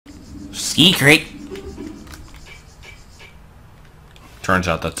Secret! Turns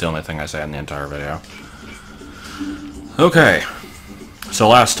out that's the only thing I say in the entire video. Okay. So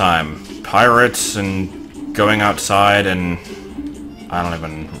last time, pirates and going outside and I don't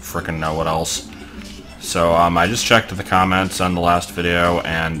even frickin' know what else. So, I just checked the comments on the last video,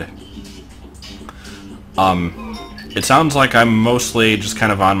 and, it sounds like I'm mostly just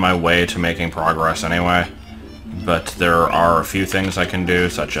kind of on my way to making progress anyway. But there are a few things I can do,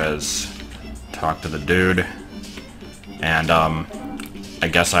 such as talk to the dude, and, I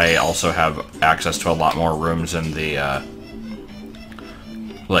guess I also have access to a lot more rooms in the,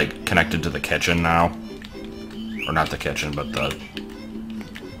 like, connected to the kitchen now. Or not the kitchen, but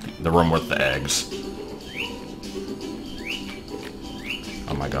the room with the eggs.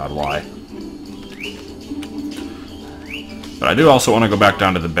 Oh my god, why? But I do also want to go back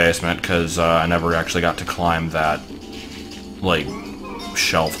down to the basement, because I never actually got to climb that, like,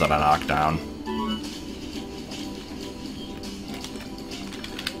 shelf that I knocked down.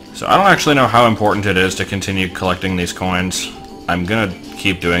 So I don't actually know how important it is to continue collecting these coins. I'm gonna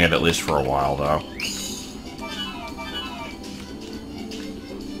keep doing it at least for a while, though.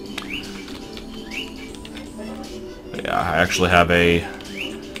 But yeah, I actually have a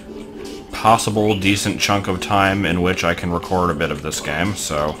possible decent chunk of time in which I can record a bit of this game,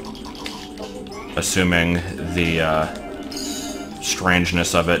 so assuming the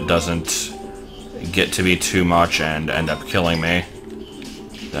strangeness of it doesn't get to be too much and end up killing me,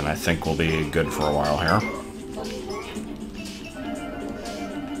 then I think we'll be good for a while here.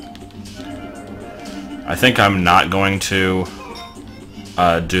 I think I'm not going to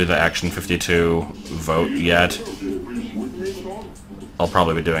do the Action 52 vote yet. I'll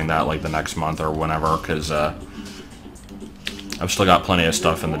probably be doing that like the next month or whenever, because I've still got plenty of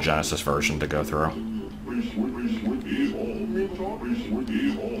stuff in the Genesis version to go through.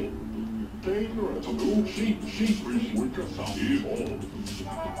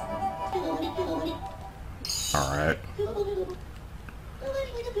 Alright.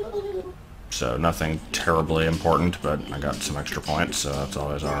 So nothing terribly important, but I got some extra points, so that's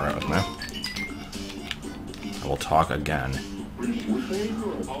always alright with me. I will talk again.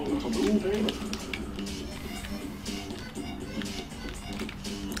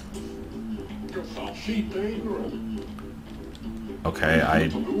 Okay, I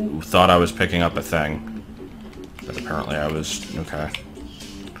thought I was picking up a thing, but apparently I was... okay.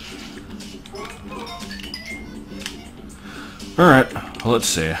 Alright, well, let's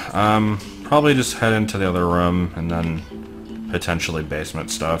see. Probably just head into the other room, and then potentially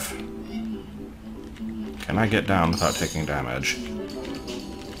basement stuff. Can I get down without taking damage?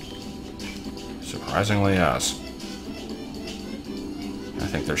 Surprisingly, yes. I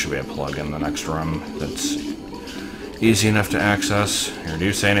think there should be a plug in the next room that's easy enough to access. Here, do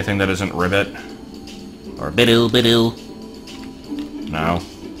you say anything that isn't ribbit? Or bidoo bidoo? No?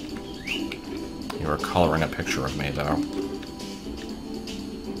 You are coloring a picture of me, though.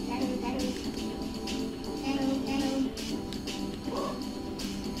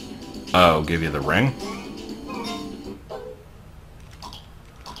 Oh, give you the ring?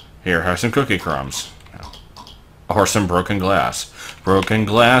 Here, have some cookie crumbs. Or some broken glass. Broken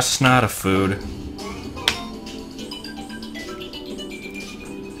glass is not a food.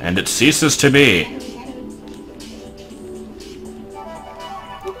 And it ceases to be.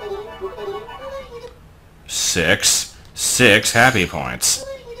 Six happy points.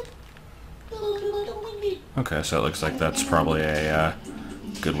 Okay, so it looks like that's probably a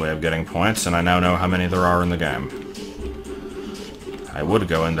good way of getting points, and I now know how many there are in the game. I would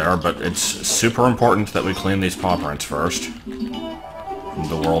go in there, but it's super important that we clean these paw prints first.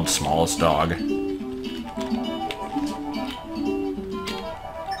 The world's smallest dog.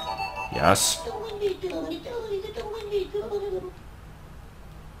 Yes.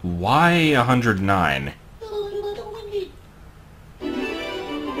 Why 109?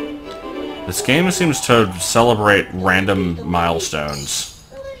 This game seems to celebrate random milestones.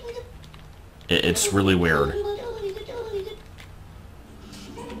 It's really weird.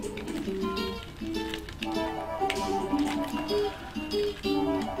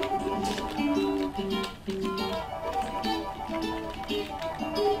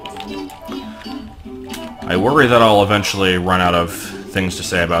 I worry that I'll eventually run out of things to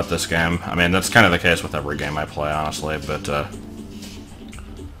say about this game. I mean, that's kind of the case with every game I play, honestly, but, oh,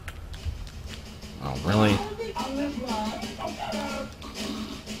 really?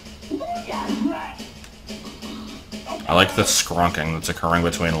 I like the scrunking that's occurring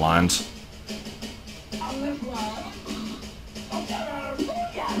between lines.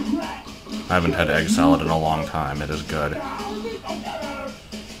 I haven't had egg salad in a long time. It is good.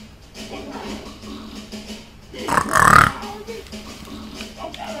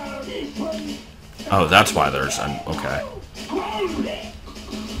 Oh, that's why there's an... okay.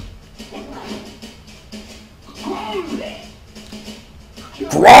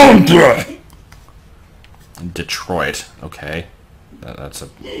 Ground! Detroit. Okay. That's a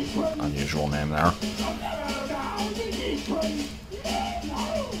unusual name there.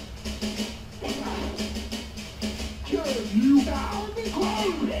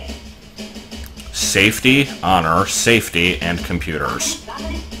 Safety, honor, safety, and computers.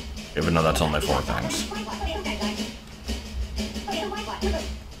 Even though that's only 4 things.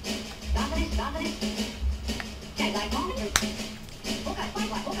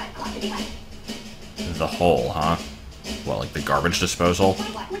 The hole, huh? What, like the garbage disposal?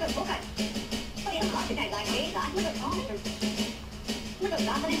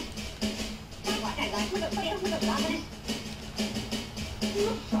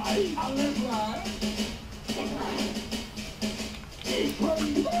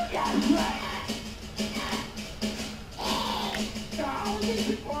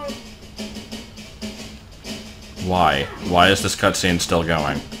 Why? Why is this cutscene still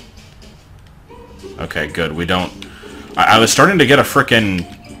going? Okay, good. We don't... I was starting to get a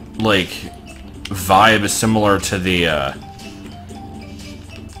frickin', like, vibe similar to the,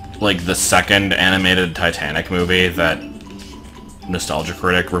 like, the second animated Titanic movie that Nostalgia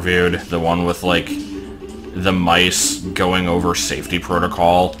Critic reviewed. The one with, like, the mice going over safety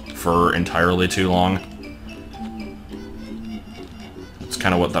protocol for entirely too long. That's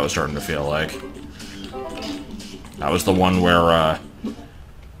kind of what that was starting to feel like. That was the one where,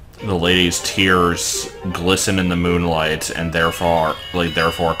 the lady's tears glisten in the moonlight and therefore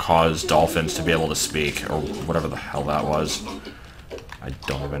cause dolphins to be able to speak, or whatever the hell that was. I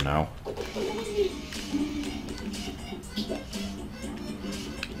don't even know.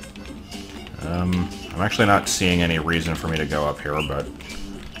 I'm actually not seeing any reason for me to go up here, but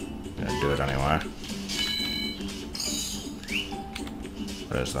I'm gonna do it anyway.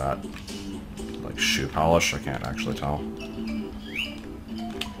 What is that? Like shoe polish? I can't actually tell.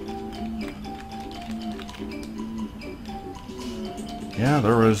 Yeah,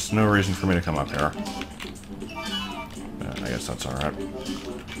 there was no reason for me to come up here. I guess that's alright.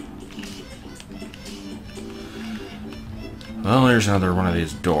 Well, there's another one of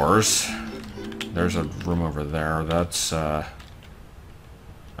these doors. There's a room over there. That's, okay,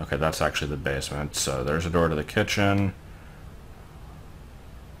 that's actually the basement. So there's a door to the kitchen.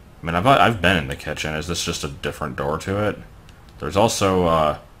 I mean, I've been in the kitchen. Is this just a different door to it? There's also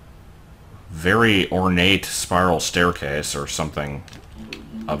a very ornate spiral staircase or something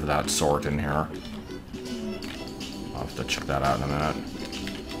of that sort in here. I'll have to check that out in a minute.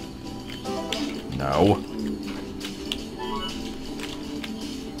 No.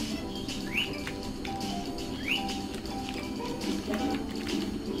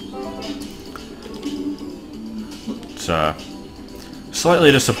 It's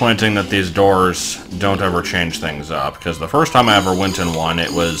slightly disappointing that these doors don't ever change things up, because the first time I ever went in one,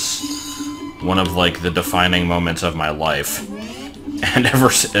 it was one of, like, the defining moments of my life. And ever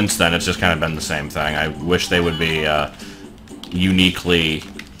since then, it's just kind of been the same thing. I wish they would be uniquely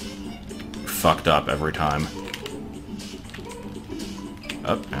fucked up every time.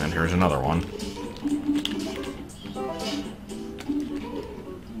 Oh, and here's another one.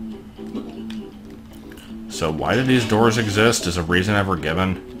 So why do these doors exist? Is a reason ever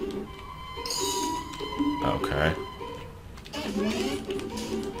given? Okay.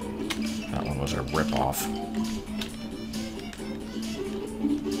 That one was a rip-off.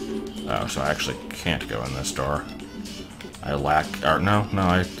 Oh, so I actually can't go in this door. I lack... or no,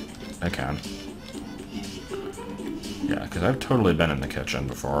 I can. Yeah, because I've totally been in the kitchen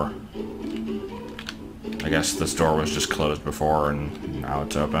before. I guess this door was just closed before and now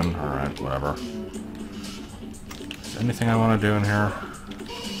it's open. Alright, whatever. Is there anything I want to do in here?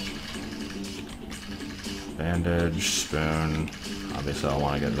 Bandage, spoon. Obviously I'll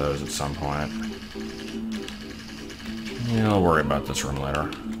want to get those at some point. Yeah, I'll worry about this room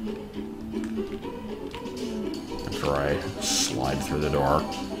later. After I slide through the door.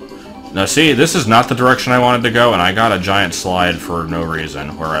 Now see, this is not the direction I wanted to go, and I got a giant slide for no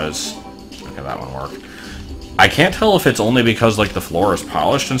reason, whereas... okay, that one worked. I can't tell if it's only because, like, the floor is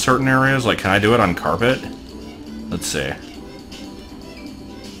polished in certain areas. Like, can I do it on carpet? Let's see.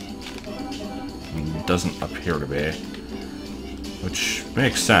 It doesn't appear to be. Which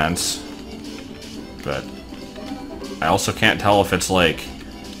makes sense. But I also can't tell if it's, like,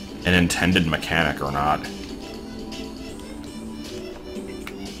 an intended mechanic or not.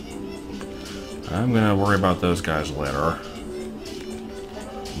 I'm gonna worry about those guys later.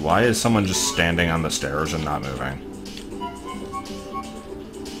 Why is someone just standing on the stairs and not moving?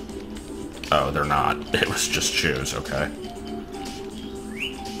 Oh, they're not. It was just shoes, okay.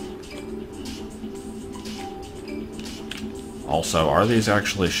 Also, are these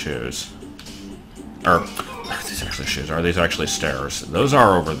actually shoes? Are these actually shoes? Are these actually stairs? Those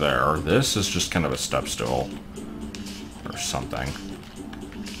are over there. This is just kind of a step stool. Or something.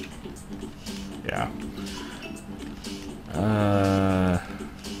 Yeah.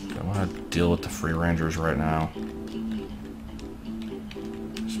 Don't want to deal with the Free Rangers right now.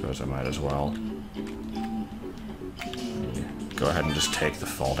 I suppose I might as well. Go ahead and just take the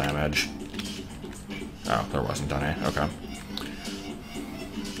fall damage. Oh, there wasn't any. Okay.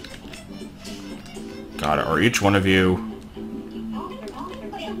 Got it. Or each one of you...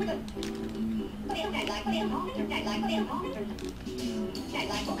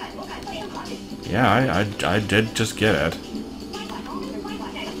 Yeah, I did just get it.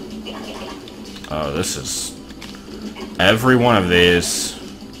 Oh, this is... Every one of these...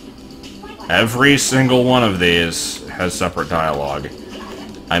 Every single one of these has separate dialogue.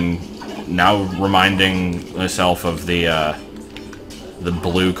 I'm now reminding myself of the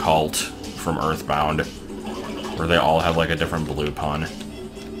blue cult from Earthbound, where they all have like a different blue pun.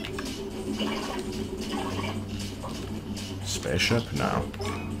 Spaceship? No.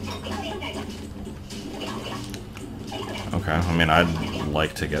 Okay, I mean, I'd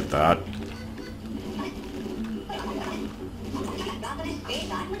like to get that.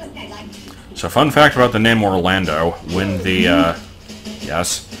 So, fun fact about the name Orlando, when the,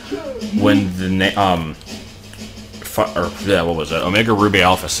 when the what was it? Omega Ruby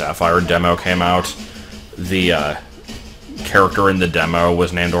Alpha Sapphire demo came out, the, character in the demo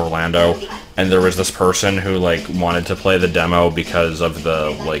was named Orlando, and there was this person who, like, wanted to play the demo because of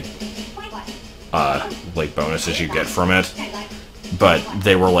the, like bonuses you get from it, but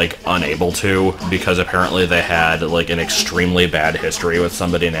they were, like, unable to, because apparently they had, like, an extremely bad history with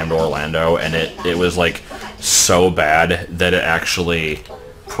somebody named Orlando, and it was, like, so bad that it actually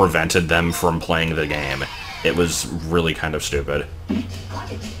prevented them from playing the game. It was really kind of stupid.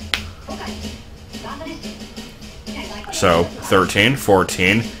 So, 13,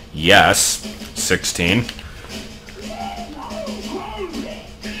 14, yes, 16.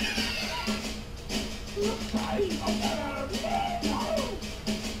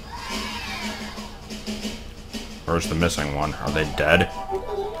 Where's the missing one? Are they dead?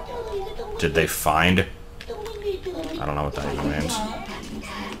 Did they find? I don't know what that even means.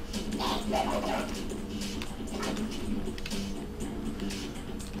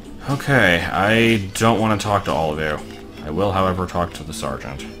 Okay, I don't want to talk to all of you. I will, however, talk to the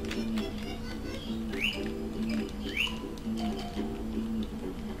sergeant.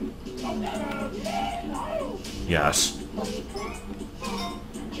 Yes.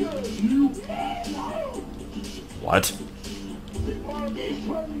 What?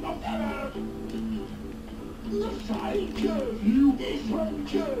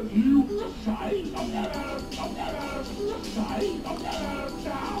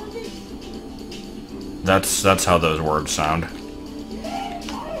 That's how those words sound.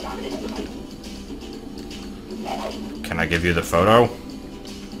 Can I give you the photo?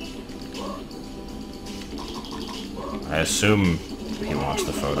 I assume he wants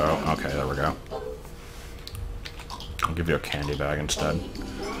the photo. Okay, there we go. I'll give you a candy bag instead.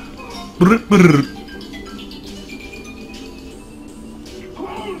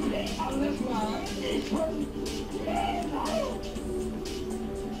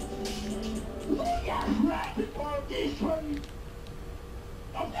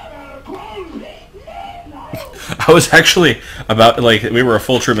 I was actually about, like, we were a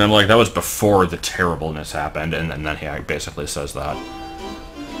full troop, and I'm like, that was before the terribleness happened, and then he basically says that.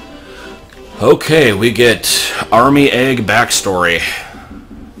 Okay, we get Army Egg backstory.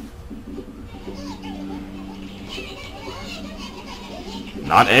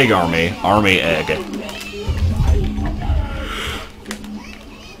 Not Egg Army, Army Egg.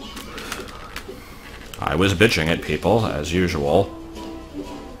 I was bitching at people, as usual.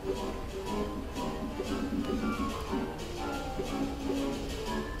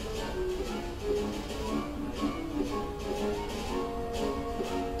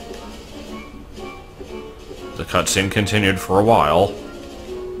 The cutscene continued for a while.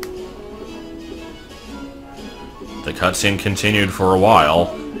 The cutscene continued for a while,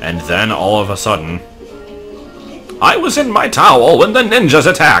 and then all of a sudden... I was in my towel when the ninjas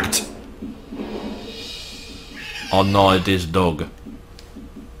attacked! Oh no, it is dog.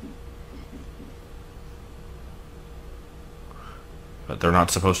 But they're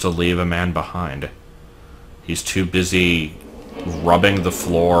not supposed to leave a man behind. He's too busy rubbing the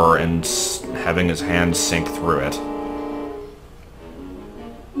floor and having his hands sink through it.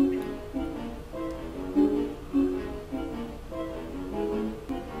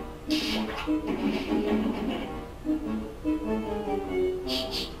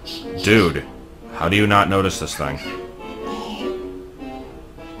 Dude, how do you not notice this thing?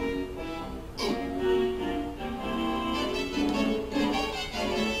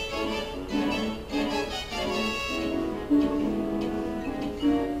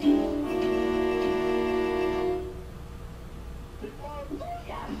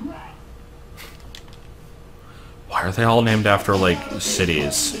 Why are they all named after, like,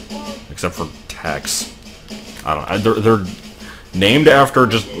 cities? Except for Tex. I don't know. They're named after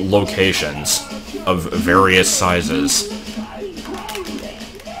just locations of various sizes.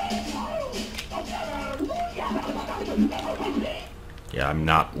 Yeah, I'm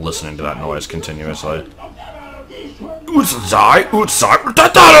not listening to that noise continuously.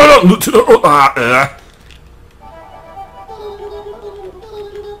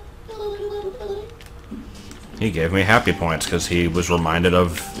 He gave me happy points because he was reminded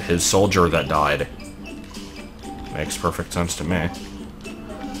of his soldier that died. Makes perfect sense to me.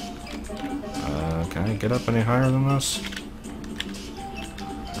 Can I get up any higher than this?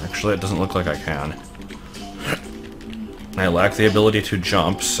 Actually, it doesn't look like I can. I lack the ability to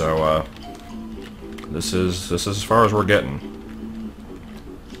jump, so this is as far as we're getting.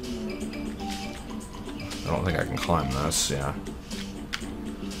 I don't think I can climb this, yeah.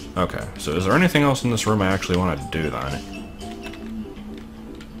 Okay, so is there anything else in this room I actually want to do, then?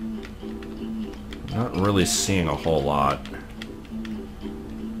 Not really seeing a whole lot.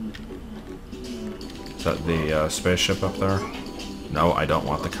 Is that the spaceship up there? No, I don't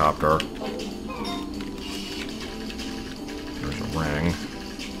want the copter. There's a ring.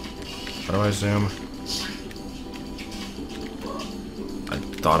 How do I zoom? I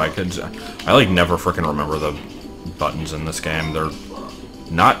thought I could... I, like, never frickin' remember the buttons in this game. They're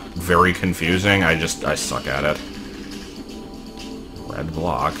not very confusing, I suck at it. Red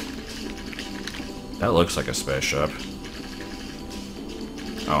block. That looks like a spaceship.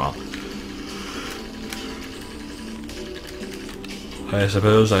 Oh well. I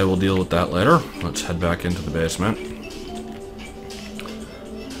suppose I will deal with that later. Let's head back into the basement.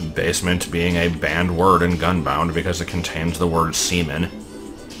 Basement being a banned word in Gunbound because it contains the word semen.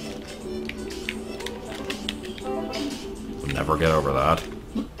 We'll never get over that.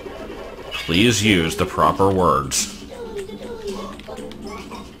 Please use the proper words.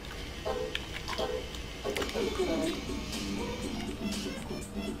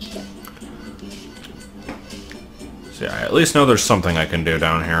 So yeah, I at least know there's something I can do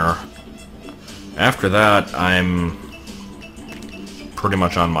down here. After that, I'm pretty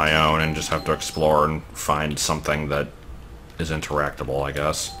much on my own and just have to explore and find something that is interactable, I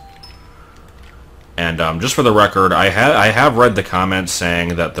guess. And just for the record, I have read the comments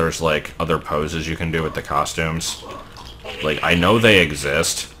saying that there's, like, other poses you can do with the costumes. Like, I know they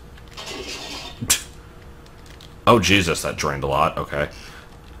exist. Oh, Jesus, that drained a lot. Okay.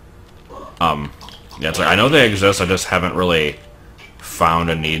 Yeah, it's like, I know they exist, I just haven't really found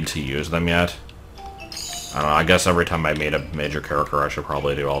a need to use them yet. I don't know, I guess every time I meet a major character, I should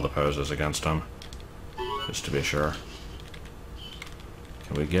probably do all the poses against them. Just to be sure.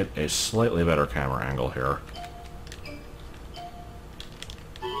 Can we get a slightly better camera angle here?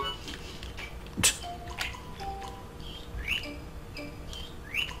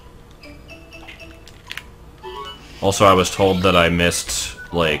 Also, I was told that I missed,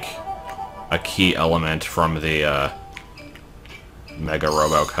 like, a key element from the,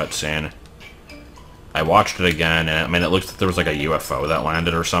 Mega-Robo cutscene. I watched it again, and I mean, it looked like there was, like, a UFO that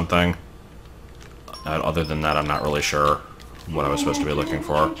landed or something. Other than that, I'm not really sure what I was supposed to be looking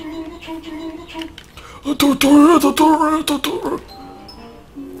for.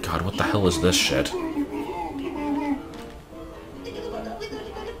 God, what the hell is this shit?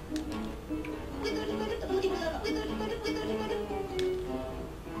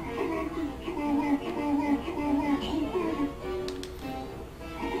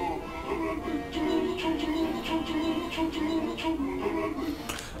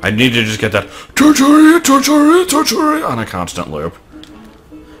 I need to just get that on a constant loop.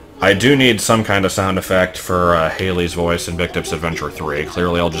 I do need some kind of sound effect for Haley's voice in Victim's Adventure 3.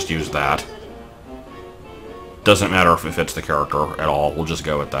 Clearly, I'll just use that. Doesn't matter if it fits the character at all. We'll just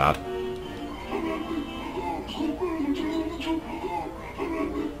go with that.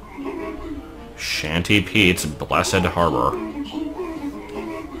 Shanty Pete's Blessed Harbor.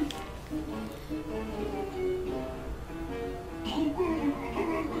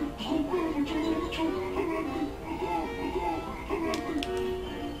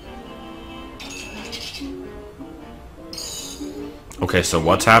 Okay, so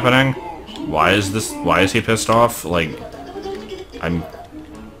what's happening? Why is he pissed off? Like, I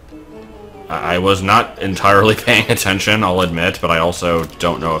I was not entirely paying attention, I'll admit, but I also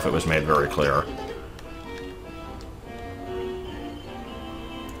don't know if it was made very clear.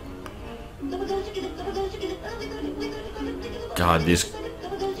 God, these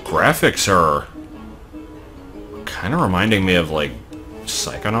graphics are kind of reminding me of, like,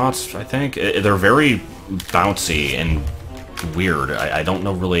 Psychonauts, I think. They're very bouncy and weird. I don't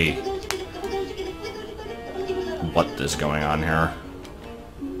know really what is going on here.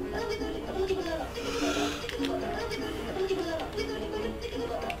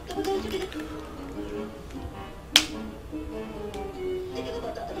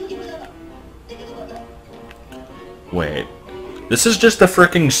 Wait. This is just the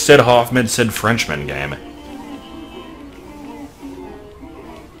fricking Sid Hoffman, Sid Frenchman game.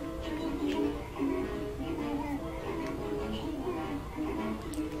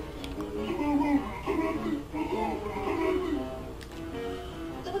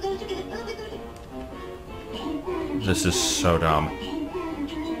 This is so dumb.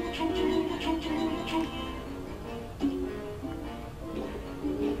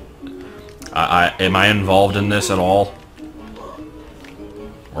 Am I involved in this at all?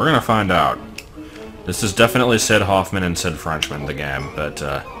 We're gonna find out. This is definitely Sid Hoffman and Sid Frenchman, the game, but,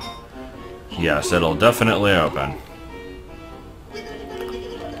 yes, it'll definitely open.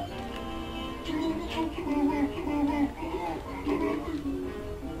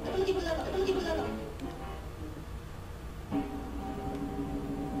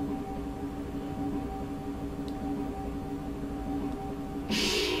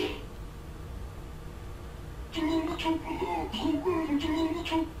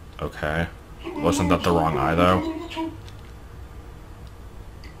 Okay. Wasn't that the wrong eye, though?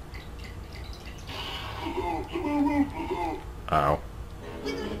 Oh.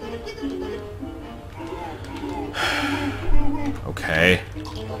 Okay.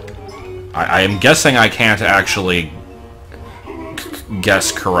 I am guessing I can't actually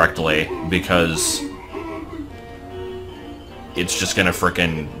guess correctly, because it's just gonna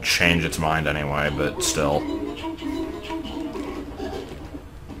frickin' change its mind anyway, but still.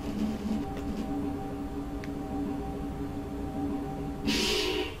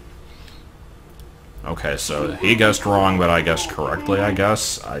 Okay, so he guessed wrong, but I guessed correctly, I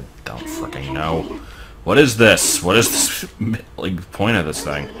guess? I don't fricking know. What is this? What is this, like, point of this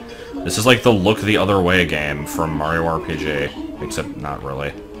thing? This is like the Look the Other Way game from Mario RPG, except not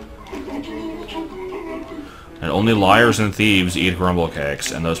really. And only liars and thieves eat grumble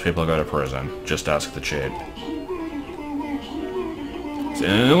cakes, and those people go to prison. Just ask the cheat.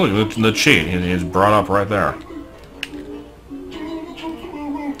 Look, the cheat. He's brought up right there.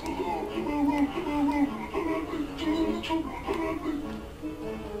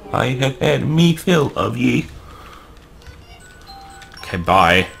 I have had me fill of ye. Okay,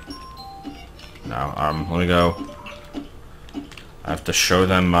 bye. Now, let me go. I have to show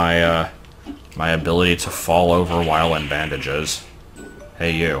them my, my ability to fall over while in bandages.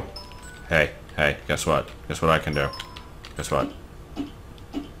 Hey, you. Hey, guess what? Guess what I can do? Guess what?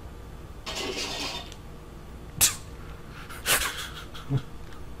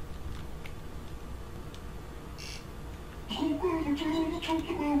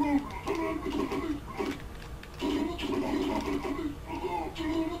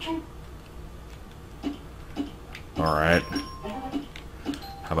 Alright.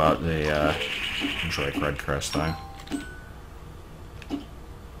 How about the, Drake Red Crest thing?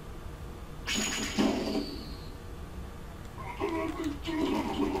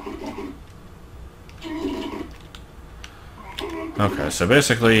 Okay, so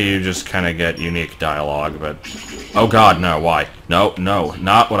basically you just kind of get unique dialogue, but... Oh god, no, why? No,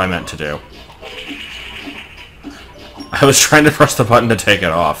 not what I meant to do. I was trying to press the button to take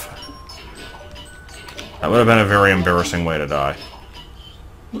it off. That would have been a very embarrassing way to die.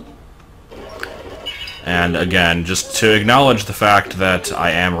 And again, just to acknowledge the fact that I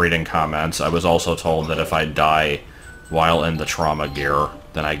am reading comments, I was also told that if I die while in the trauma gear,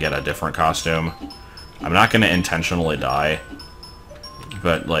 then I get a different costume. I'm not going to intentionally die,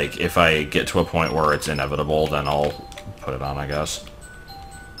 but, like, if I get to a point where it's inevitable, then I'll put it on, I guess.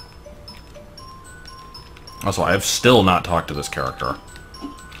 Also, I have still not talked to this character.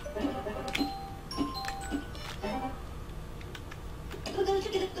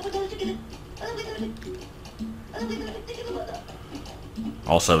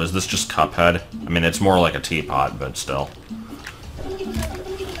 Also, is this just Cuphead? I mean, it's more like a teapot, but still.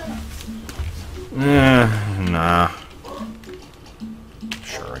 Nah.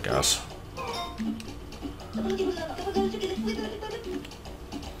 Sure, I guess.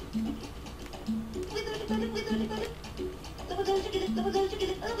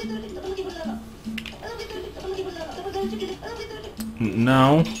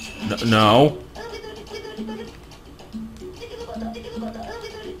 No. No.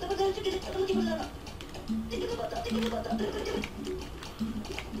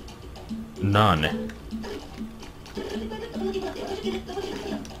 None.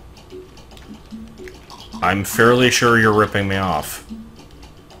 I'm fairly sure you're ripping me off.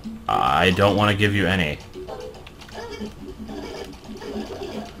 I don't want to give you any.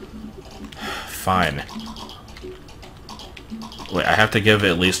 Fine. Wait, I have to give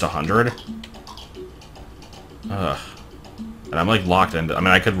at least 100? Ugh. And I'm like locked into... I mean,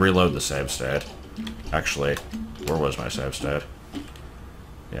 I could reload the save state. Actually, where was my save state?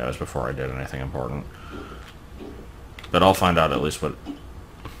 Yeah, it was before I did anything important. But I'll find out at least what...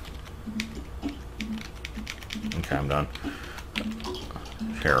 Okay, I'm done.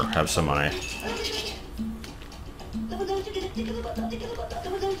 Here, have some money.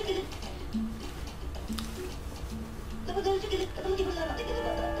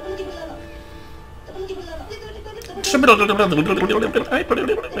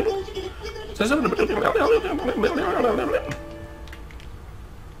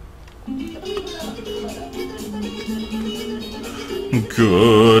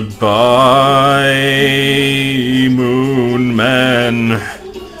 Goodbye, Moon Man.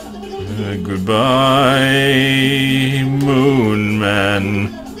 Goodbye, Moon Man.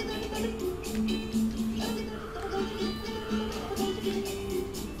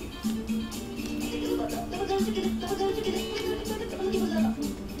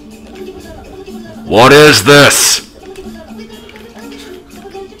 What is this?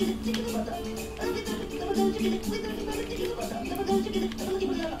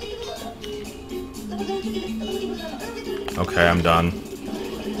 Okay, I'm done.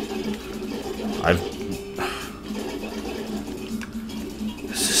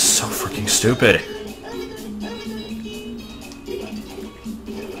 This is so freaking stupid.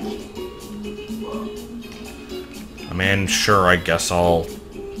 I mean, sure, I guess I'll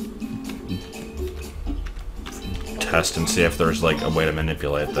test and see if there's, like, a way to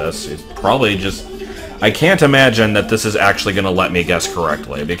manipulate this. It's probably just... I can't imagine that this is actually gonna let me guess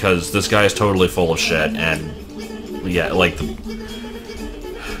correctly, because this guy is totally full of shit, and... yeah, like, the...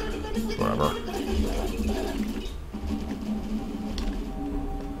 whatever.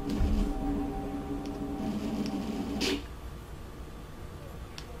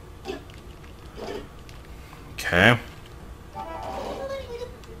 Okay.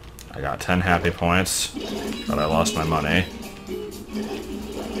 I got 10 happy points, but I lost my money.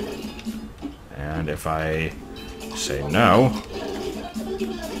 And if I say no...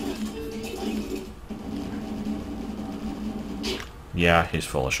 yeah, he's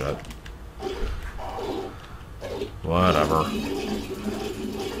full of shit. Whatever.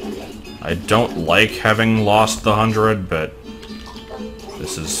 I don't like having lost the 100, but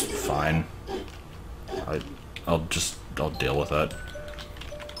this is fine. I'll deal with it.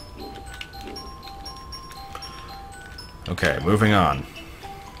 Okay, moving on.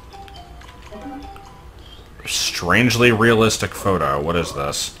 Strangely realistic photo. What is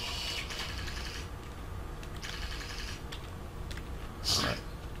this? Right.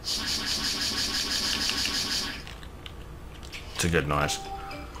 It's a good noise.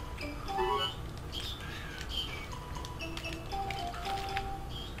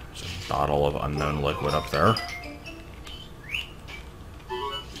 There's a bottle of unknown liquid up there.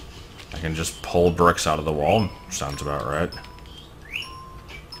 I can just pull bricks out of the wall. Sounds about right.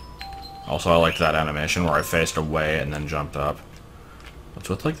 Also, I liked that animation where I faced away and then jumped up. What's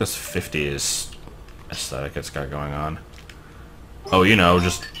with, like, this 50s aesthetic it's got going on? Oh, you know,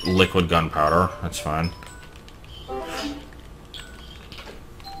 just liquid gunpowder. That's fine.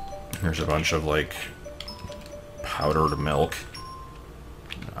 Here's a bunch of, like, powdered milk.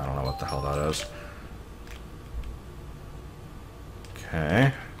 I don't know what the hell that is.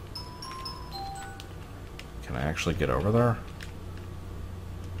 Okay. Can I actually get over there?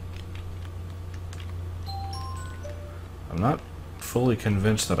 I'm not fully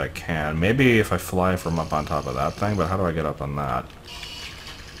convinced that I can. Maybe if I fly from up on top of that thing, but how do I get up on that?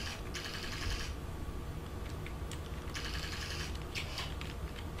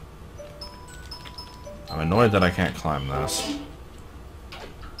 I'm annoyed that I can't climb this.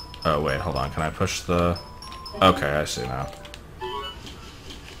 Oh, wait, hold on. Can I push the... okay, I see now.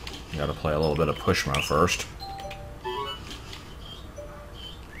 You gotta play a little bit of Pushmo first.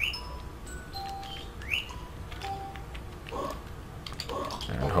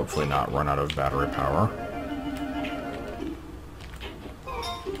 And hopefully not run out of battery power.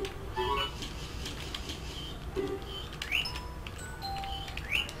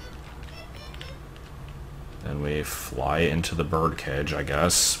 they fly into the birdcage, I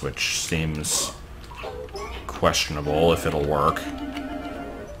guess, which seems questionable if it'll work.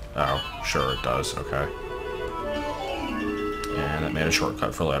 Oh, sure it does, okay. And it made a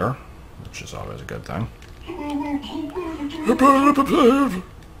shortcut for later, which is always a good thing.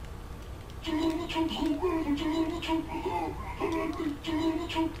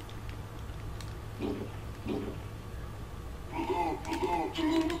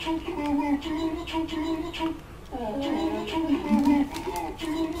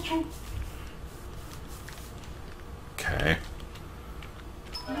 Okay.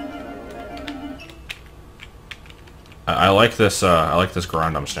 I like this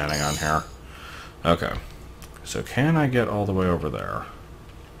ground I'm standing on here. Okay. So can I get all the way over there?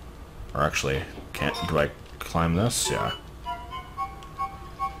 Or actually, do I climb this? Yeah.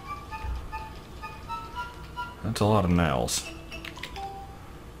 That's a lot of nails.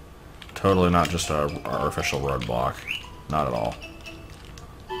 Totally not just an artificial roadblock. Not at all.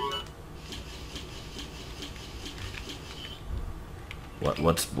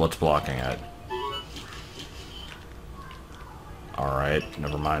 What's blocking it? Alright,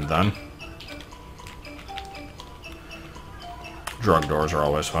 never mind then. Drug doors are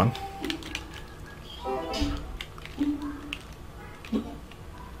always fun.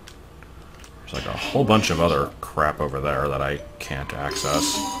 There's like a whole bunch of other crap over there that I can't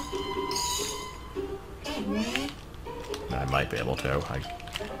access. I might be able to. I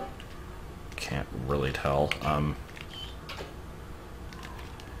can't really tell.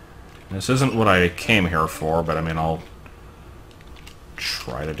 This isn't what I came here for, but I mean, I'll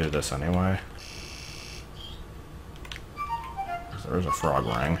try to do this anyway. There's a frog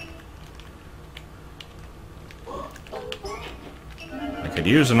ring. I could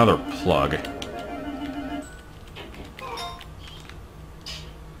use another plug.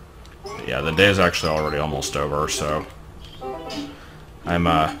 But yeah, the day is actually already almost over, so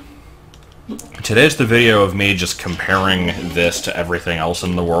today's the video of me just comparing this to everything else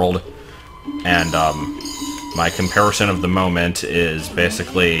in the world. And my comparison of the moment is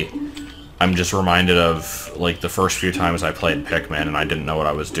basically I'm just reminded of like the first few times I played Pikmin and I didn't know what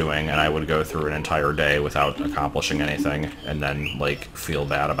I was doing, and I would go through an entire day without accomplishing anything and then like feel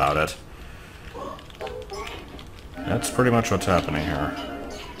bad about it. That's pretty much what's happening here.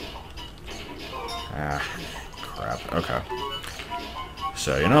 Ah, crap. Okay.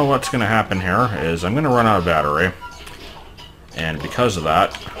 So you know what's going to happen here is I'm going to run out of battery, and because of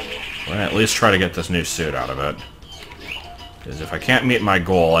that, I'm going to at least try to get this new suit out of it. Because if I can't meet my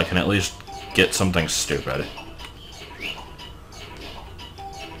goal, I can at least get something stupid.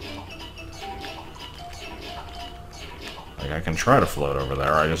 Like, I can try to float over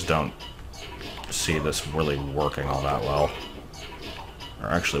there, I just don't see this really working all that well. Or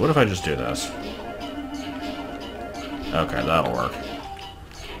actually, what if I just do this? Okay, that'll work.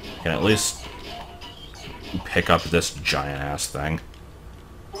 I can at least pick up this giant-ass thing.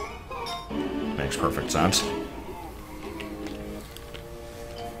 Makes perfect sense.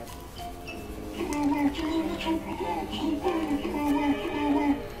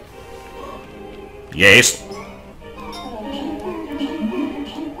 Yes.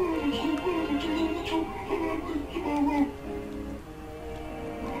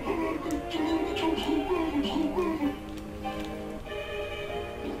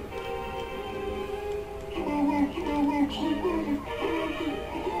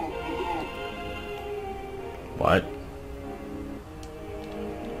 What?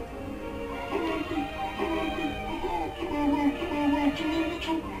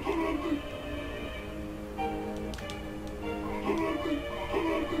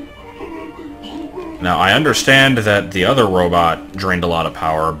 Now, I understand that the other robot drained a lot of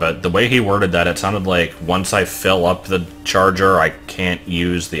power, but the way he worded that, it sounded like once I fill up the charger, I can't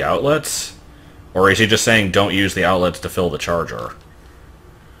use the outlets? Or is he just saying don't use the outlets to fill the charger?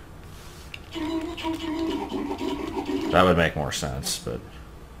 That would make more sense, but...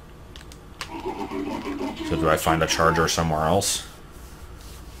 So do I find a charger somewhere else?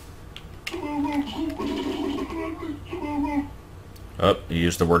 Oh, you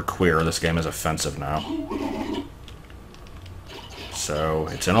used the word queer. This game is offensive now. So,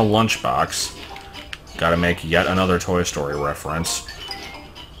 it's in a lunchbox. Gotta make yet another Toy Story reference.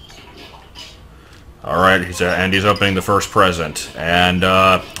 Alright, he's opening the first present. And,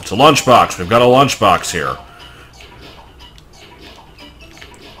 it's a lunchbox. We've got a lunchbox here.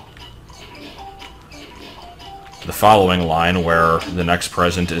 The following line, where the next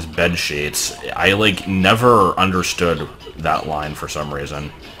present is bed sheets, I, like, never understood that line for some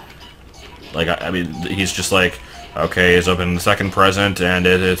reason. Like, I mean, he's just like, okay, he's opening the second present, and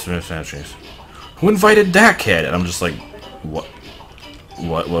it's... Who invited that kid? And I'm just like, what?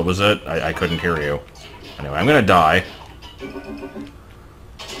 What was it? I couldn't hear you. Anyway, I'm gonna die.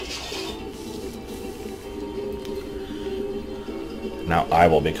 Now I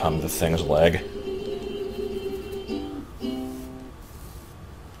will become the thing's leg.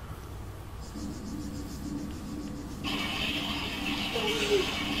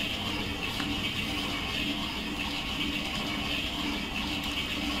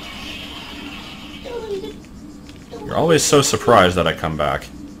 You're always so surprised that I come back.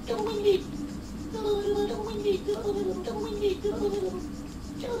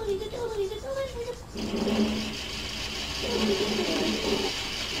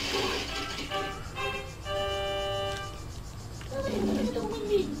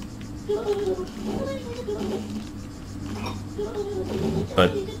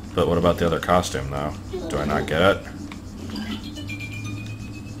 But what about the other costume, though? Do I not get it?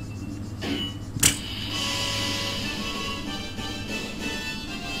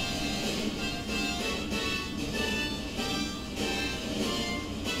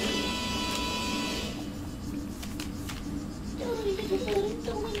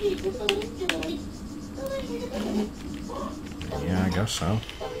 Yeah, I guess so.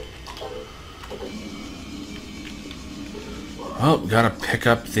 Oh, gotta pick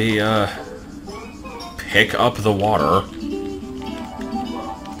up the water.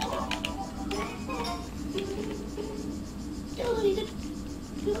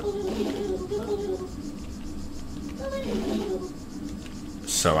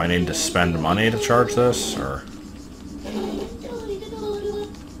 So I need to spend money to charge this, or?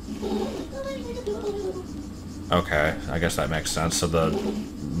 Okay, I guess that makes sense. So the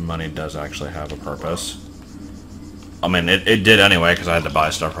money does actually have a purpose. I mean, it did anyway, because I had to buy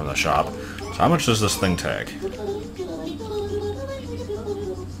stuff from the shop. So how much does this thing take?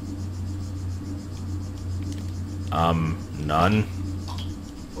 None?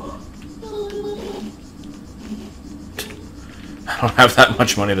 I don't have that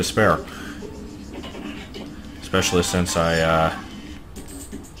much money to spare. Especially since I,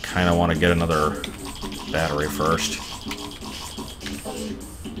 kind of want to get another battery first.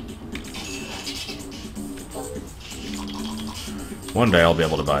 One day I'll be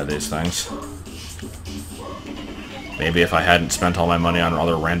able to buy these things. Maybe if I hadn't spent all my money on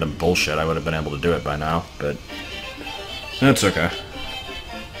other random bullshit, I would have been able to do it by now, but that's okay.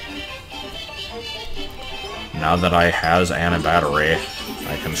 Now that I has and a battery,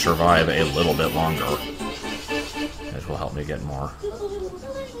 I can survive a little bit longer. It will help me get more.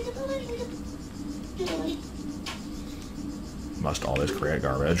 Must always create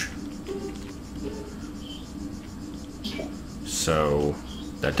garbage. So,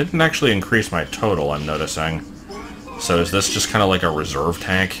 that didn't actually increase my total, I'm noticing. So is this just kind of like a reserve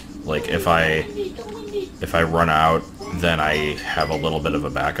tank? Like, if I run out, then I have a little bit of a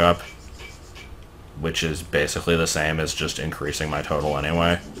backup? Which is basically the same as just increasing my total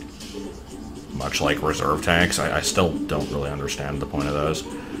anyway. Much like reserve tanks. I still don't really understand the point of those.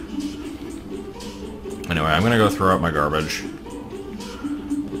 Anyway, I'm gonna go throw out my garbage.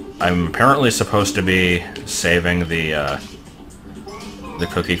 I'm apparently supposed to be saving the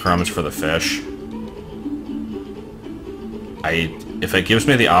cookie crumbs for the fish. If it gives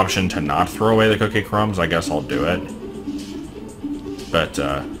me the option to not throw away the cookie crumbs, I guess I'll do it. But,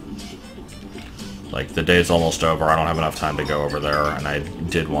 like, the day's almost over, I don't have enough time to go over there, and I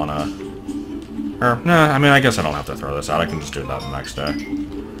did want to... Or, nah, I mean, I guess I don't have to throw this out, I can just do that the next day.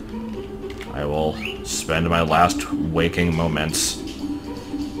 I will spend my last waking moments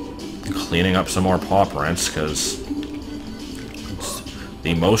cleaning up some more paw prints, because it's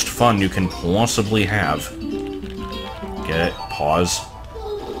the most fun you can possibly have. Get it? Pause.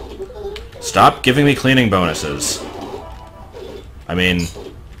 Stop giving me cleaning bonuses. I mean,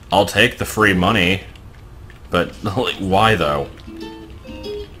 I'll take the free money, but like, why though?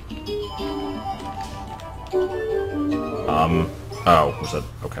 Oh, was it?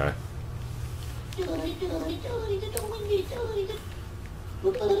 Okay.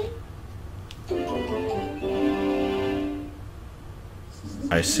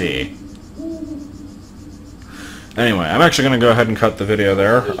 I see. Anyway, I'm actually going to go ahead and cut the video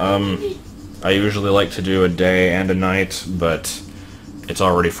there. I usually like to do a day and a night, but it's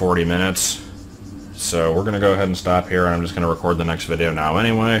already 40 minutes. So we're going to go ahead and stop here, and I'm just going to record the next video now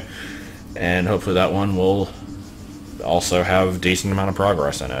anyway. And hopefully that one will also have a decent amount of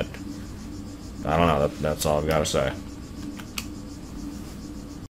progress in it. I don't know, that's all I've got to say.